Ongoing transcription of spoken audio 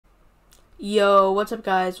Yo, what's up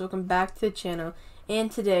guys? Welcome back to the channel. And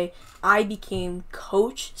today, I became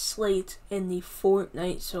Coach slaytz in the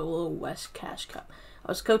Fortnite Solo West Cash Cup. I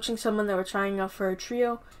was coaching someone that were trying out for a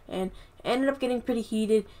trio, and ended up getting pretty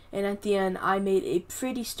heated, and at the end, I made a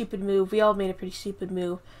pretty stupid move. We all made a pretty stupid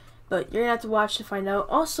move, but you're gonna have to watch to find out.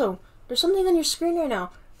 Also, there's something on your screen right now.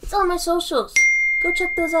 It's on my socials. Go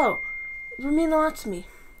check those out. It would mean a lot to me.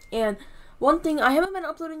 And one thing, I haven't been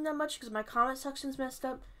uploading that much because my comment section's messed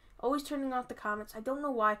up. Always turning off the comments. I don't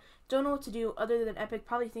know why. Don't know what to do other than Epic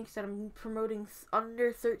probably thinks that I'm promoting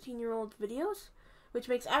under 13-year-old videos, which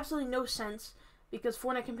makes absolutely no sense because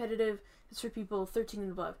Fortnite competitive is for people 13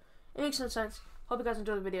 and above. It makes no sense. Hope you guys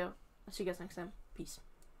enjoy the video. I'll see you guys next time. Peace.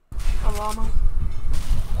 Oh, llama.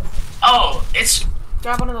 Oh, it's...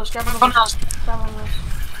 Grab one of those. Grab one of those. Grab one of those.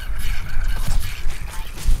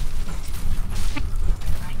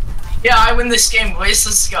 Yeah, I win this game, boys.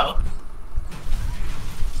 Let's go.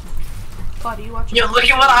 Claude, you watching? Yo, look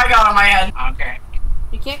at what I got on my head. Okay.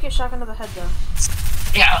 You can't get shotgun to the head, though.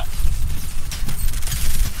 Yeah.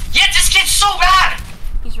 Yeah, this kid's so bad!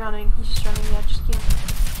 He's running. He's just running. Yeah, just can't.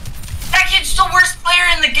 That kid's the worst player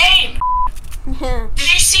in the game!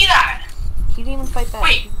 Did you see that? He didn't even fight back.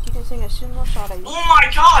 Wait. He didn't say a single shot at you. Oh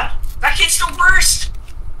my god! That kid's the worst!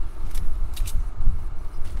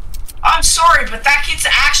 I'm sorry, but that kid's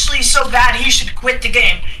actually so bad he should quit the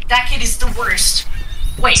game. That kid is the worst.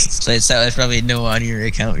 Wait. So that was probably no on your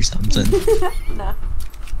account or something. No.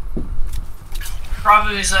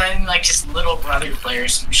 Probably was like just little brother player or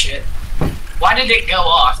some shit. Why did it go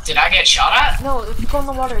off? Did I get shot at? No, if you go in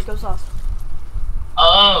the water, it goes off.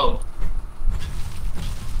 Oh.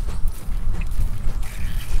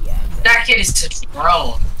 Yeah. That kid is a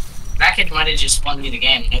drone. That kid might have just won me the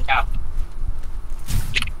game. No cap.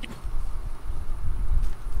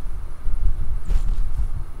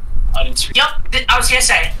 Yep, I was gonna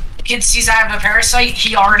say, the kid sees I have a parasite,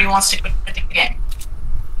 he already wants to quit the game.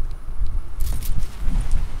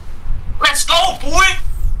 Let's go, boy!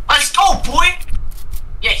 Let's go, boy!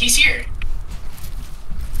 Yeah, he's here.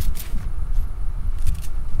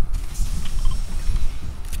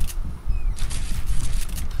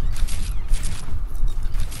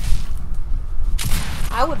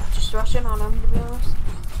 I would just rush in on him, to be honest.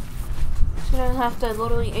 He's gonna have to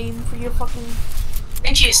literally aim for your fucking... I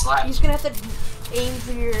think he's left. He's gonna have to aim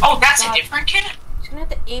for your... Oh, that's body. a different kid? He's gonna have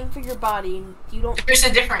to aim for your body, and you don't... There's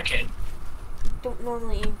a different kid. You don't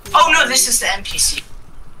normally aim for your Oh no, body. this is the NPC.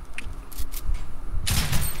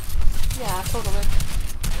 Yeah, totally.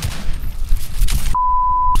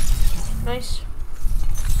 Nice.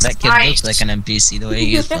 That kid looks like an NPC the way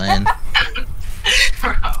he is playing.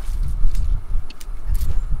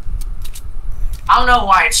 I don't know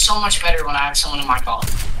why, it's so much better when I have someone in my call.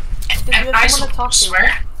 And I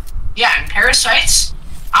swear, yeah, and parasites,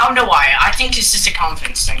 I don't know why, I think it's just a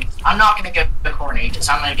confidence thing. I'm not gonna get the coordinate, because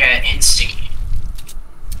I'm gonna get instigated.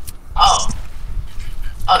 Oh.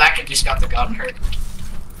 Oh, that kid just got the gun hurt.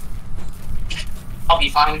 I'll be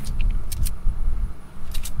fine.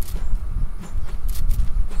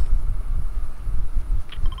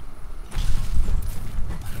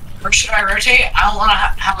 Or should I rotate? I don't want to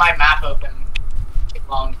have my map open too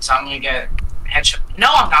long, because I'm gonna get headshot. No,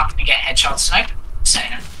 I'm not gonna get headshot sniped.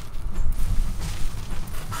 Saying it.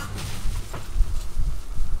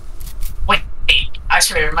 Wait, I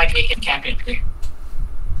swear there might be a kid camping here.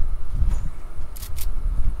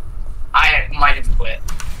 I might have quit.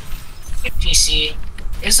 Get PC.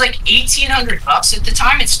 It was like $1,800 at the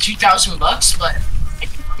time. It's $2,000, but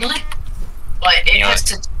really, but it has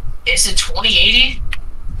to. It's a 2080.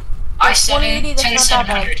 I said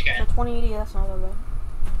 10700 again. The 2080, that's not that bad.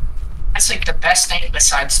 That's like the best thing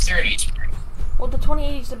besides 30s. Well, the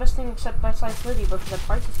 2080 is the best thing except besides 30, but for the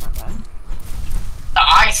price, it's not bad. The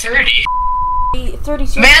i30. The 30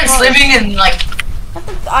 series Man's cards. living in like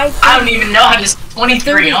I don't even know how to.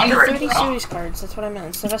 2300. The 30 series cards. That's what I meant.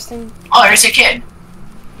 It's the best thing. Oh, there's a kid.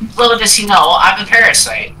 Little does he know, I have a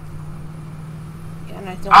parasite. Yeah, and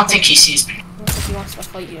I don't think he sees me. I don't think he wants to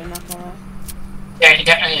fight you. I'm not gonna lie. Yeah, he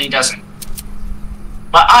definitely doesn't.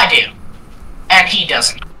 But I do. And he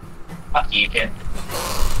doesn't. Fuck you, kid.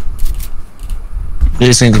 We're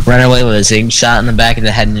just gonna run away with a shot in the back of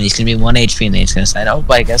the head, and he's gonna be 1 HP, and then he's gonna say, "Oh,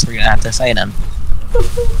 but I guess we're gonna have to fight him."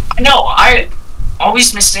 I know, I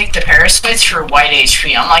always mistake the parasites for white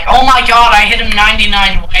HP. I'm like, oh my god, I hit him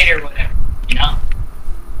 99 white or whatever, you know?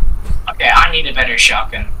 Okay, I need a better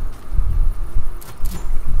shotgun.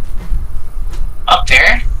 Up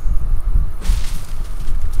there?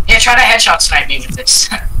 Yeah, try to headshot snipe me with this.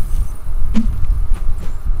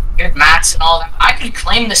 Good mats and all that. I could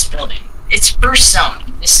claim this building. It's first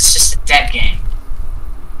zone. This is just a dead game.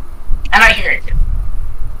 And I hear it.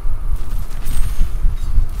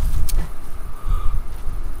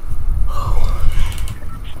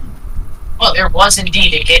 Well, there was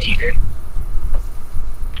indeed a kid here.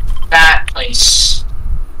 That place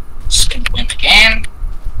is going to win the game.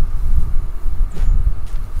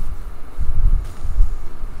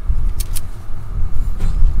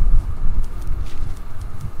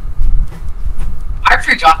 I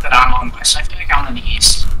forgot that I'm on West. I feel like I'm on the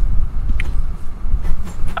East.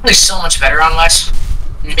 I'm like so much better on West.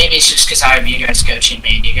 Maybe it's just because I have you guys coaching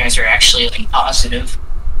me and you guys are actually like positive.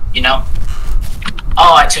 You know?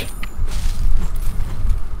 Oh, I took...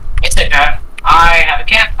 It's okay. I have a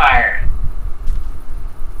campfire.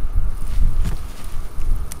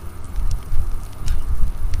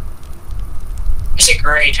 It's a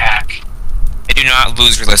great hack. I do not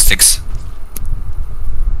lose realistics.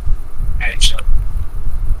 Actually.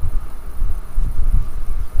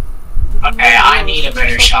 Okay, I need a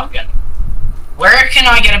better shotgun. Where can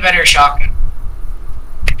I get a better shotgun?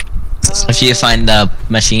 If you find a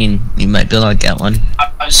machine, you might be able to get one.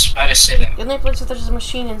 I was about to say that. The only place that there's a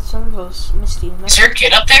machine in some of those Misty. Is there a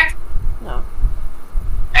kid up there? No.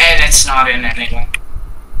 And it's not in anyone.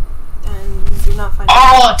 And you're not finding.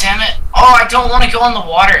 Oh, damn it! Oh, I don't want to go in the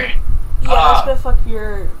water. Yeah, that's gonna fuck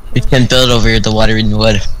your. You can build over the water in the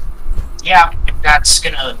wood. Yeah, that's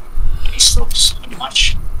gonna be so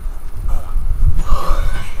much.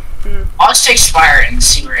 I'll just take Spire and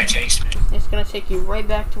see where it takes me. It's gonna take you right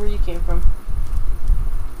back to where you came from.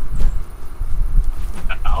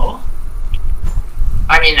 No.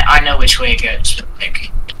 I mean, I know which way it goes, but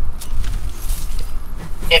like,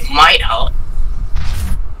 it might help.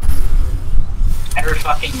 Never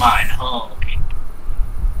fucking mind. Oh, okay.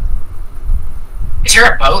 Is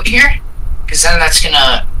there a boat here? Because then that's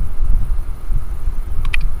gonna...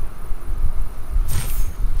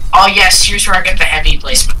 Oh yes, here's where I get the heavy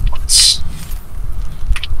placement points.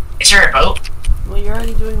 Is there a boat? Well, you're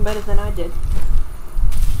already doing better than I did.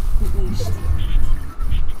 At least.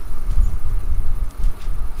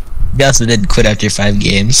 You also did quit after 5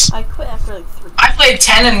 games. I quit after like 3. I played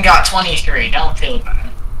 10 and got 23. Don't feel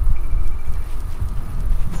bad.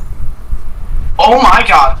 Oh my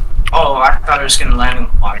god. Oh, I thought it was gonna land in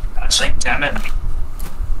the water. I was like, damn it.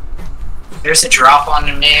 There's a drop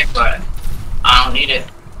onto me, but I don't need it.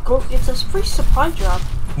 Go, it's a free supply drop.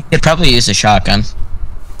 You could probably use a shotgun.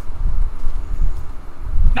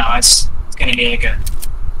 No, it's gonna be like a...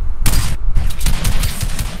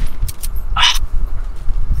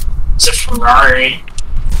 It's a Ferrari.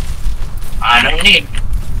 I don't need...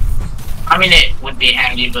 I mean, it would be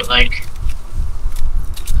handy, but like...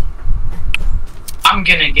 I'm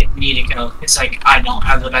gonna need to go. It's like, I don't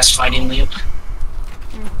have the best fighting loop.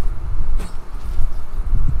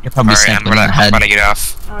 You're probably Alright, I'm about to get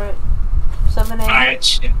off. Alright. 7 a.m. Alright,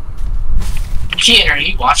 Kian, are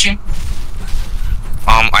you watching?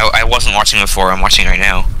 I wasn't watching before, I'm watching right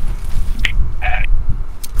now.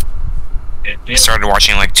 I started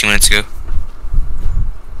watching like 2 minutes ago.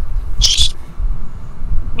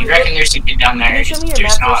 You reckon there's a kid down there? Can you show me your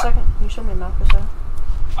There's map for a second? Can you show me a map for a second?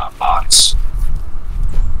 Box.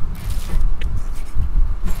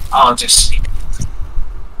 I'll just see.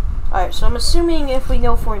 Alright, so I'm assuming if we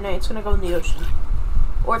know Fortnite, it's gonna go in the ocean.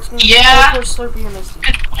 Or it's gonna Yeah. go towards Slurpee or Misty.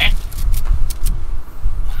 Good point.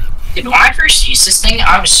 Dude, when I first used this thing,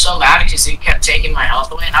 I was so mad because it kept taking my health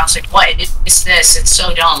away, and I was like, what is this? It's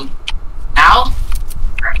so dumb. Now?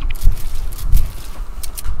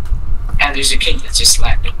 And there's a kid that just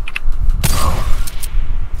landed.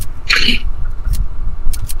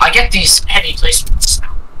 I get these heavy placements now.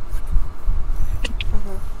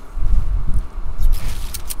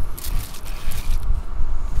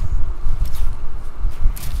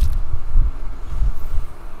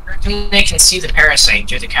 They can see the parasite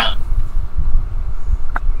through the cone.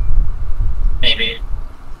 Maybe.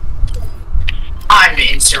 I'm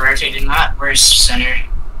insta-rotating that. Where's center?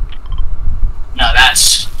 No,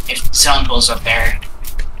 that's... If zone pulls up there.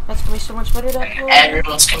 That's gonna be so much better that way.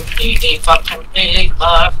 Everyone's completely fucked.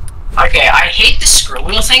 Okay, I hate the scroll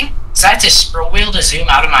wheel thing. Because I have to scroll wheel to zoom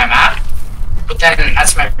out of my map. But then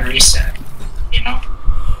that's my reset. You know?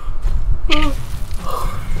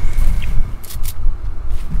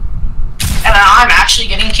 And I'm actually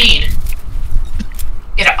getting keyed.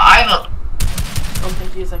 I have a... I don't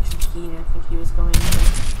think he was actually keen. I think he was going to...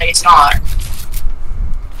 It's not.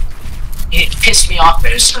 It pissed me off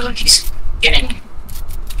though, so he's getting...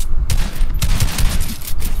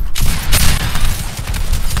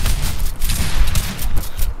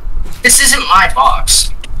 This isn't my box.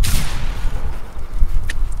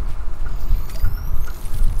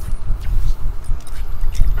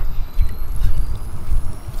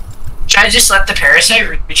 I just let the parasite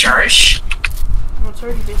recharge? Well, it's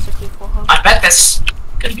already basically full, huh? I bet that's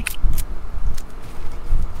gonna be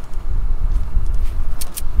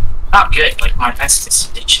not good, like my best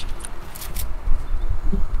decision.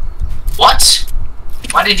 What?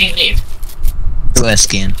 Why did he leave? US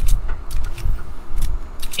scan.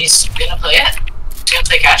 He's gonna play it? He's gonna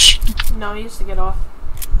play cash? No, he used to get off.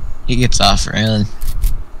 He gets off early.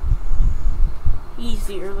 He's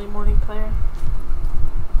the early morning player.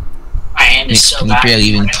 My hand is so He bad. barely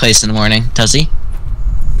even plays in the morning, does he?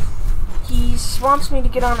 He wants me to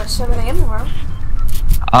get on at 7 a.m. tomorrow.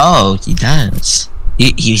 Oh, he does.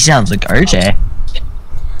 He sounds like RJ.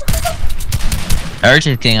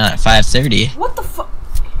 RJ's getting on at 5:30. What the fuck?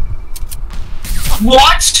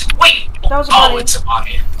 What? Wait! That was a oh, body. it's a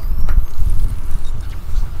body.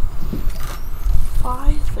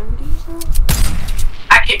 5:30, bro?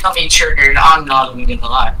 That kid got me triggered, I'm not even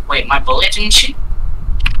gonna lie. Wait, my bullet didn't shoot?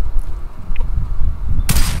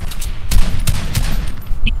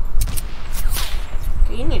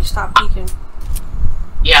 Okay, you need to stop peeking.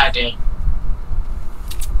 Yeah, I did.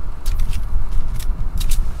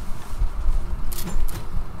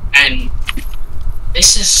 And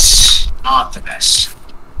this is not the best.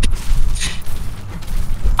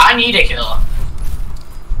 I need a kill.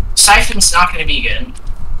 Siphon's not gonna be good.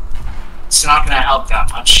 It's not gonna help that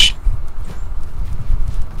much.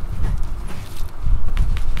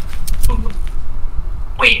 Ooh.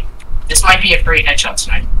 Wait, this might be a free headshot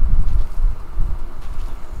tonight.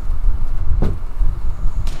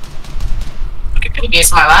 Okay, maybe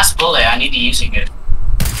it's my last bullet, I need to use it good.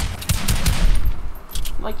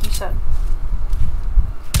 Like you said.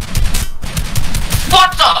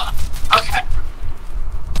 What the? Okay.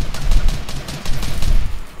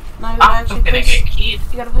 Now you gotta I'm actually gonna play, get keyed.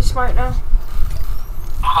 you gotta play smart now.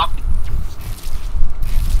 Uh-huh.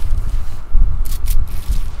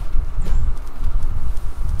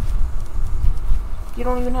 You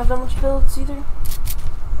don't even have that much builds either.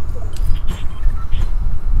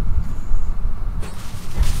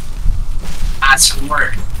 Add some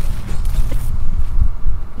word.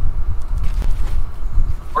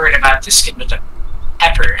 Worried about this kid with the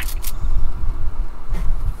pepper.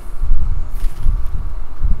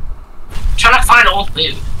 Trying to find old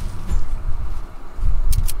loot.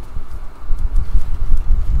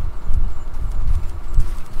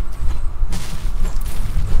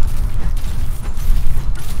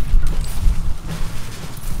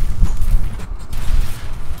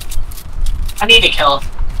 I need to kill.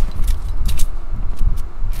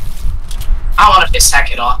 I want to piss that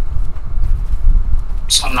kid off.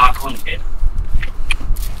 So I'm not going to.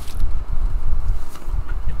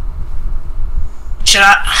 Should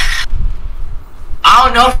I? I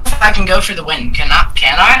don't know if I can go for the win. Can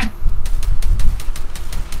I?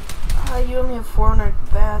 You only have 400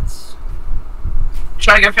 bats.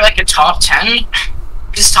 Should I go for like a top 10?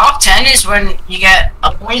 Because top 10 is when you get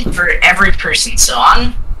a point for every person. So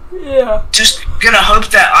I'm just gonna hope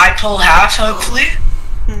that I pull half, hopefully.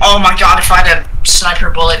 Oh my god, if I had a sniper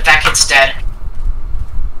bullet, that kid's dead.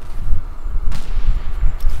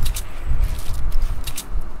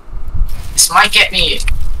 This might get me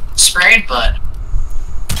sprayed, but...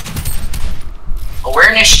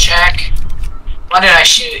 Awareness check. Why did I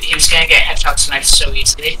shoot? He was gonna get headshot sniped so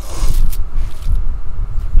easily.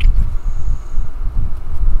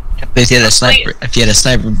 If you had a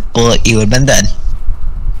sniper bullet, you would have been dead.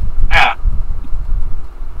 Yeah.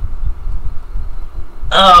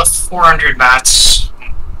 400 bats.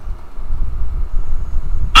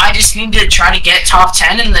 I just need to try to get top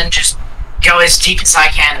 10 and then just go as deep as I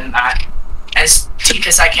can in that. As deep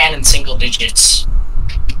as I can in single digits.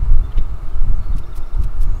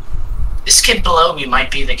 This kid below me might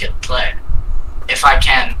be the good play. If I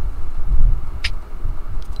can.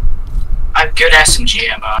 I have good SMG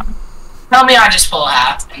ammo. Tell me I just pull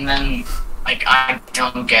half and then, like, I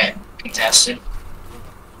don't get contested.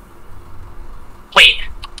 Wait.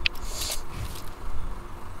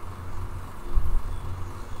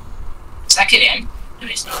 Is that kid in? No,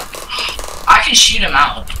 he's not. I can shoot him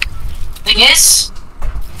out. Thing is,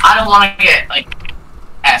 I don't want to get, like,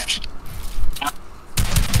 F'd. You know?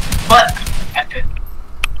 But, F it.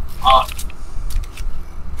 Oh.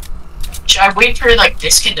 Should I wait for, like,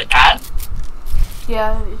 this kid to pad?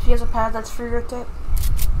 Yeah, if he has a pad, that's free rotate.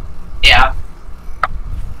 Yeah.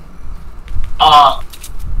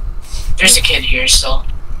 There's a kid here still.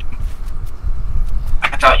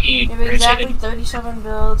 I thought he You have exactly 37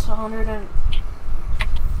 builds,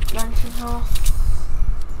 119 health.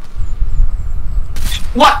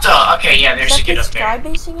 What the? Okay, yeah, there's a kid up there. Sky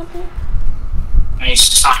basing up here? He's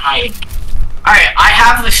just not hiding. Alright, I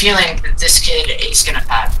have the feeling that this kid is gonna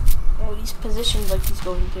pad. Oh, positioned like he's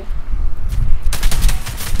going to.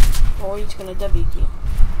 Or he's gonna W key.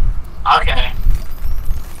 Okay.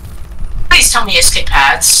 Please tell me escape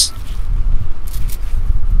pads.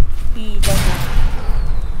 He doesn't.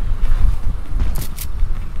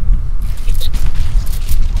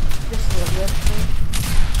 This is a weird thing.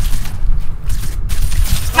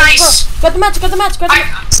 Nice! Oh, got the match, got the match, got the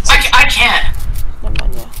match. I can't. Never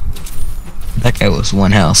mind, yeah. That guy was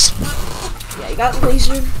one health. Yeah, he got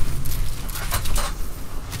lasered.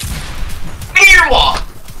 Meteor wall!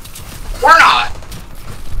 Or not.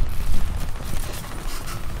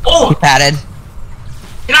 Oh! He patted.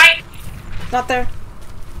 Can I? Not there.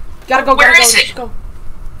 Gotta go, Where gotta is go, it? just go.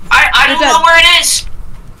 I don't know where it is.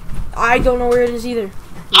 I don't know where it is either.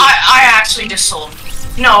 I actually just sold.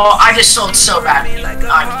 No, I just sold so bad. I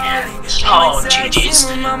can't. Oh, GG's.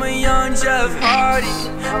 I'm a young Jeff Hardy.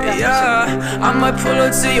 Yeah, I might pull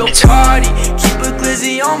up to your party. Keep a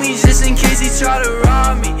glizzy on me just in case he try to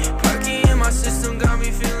rob me.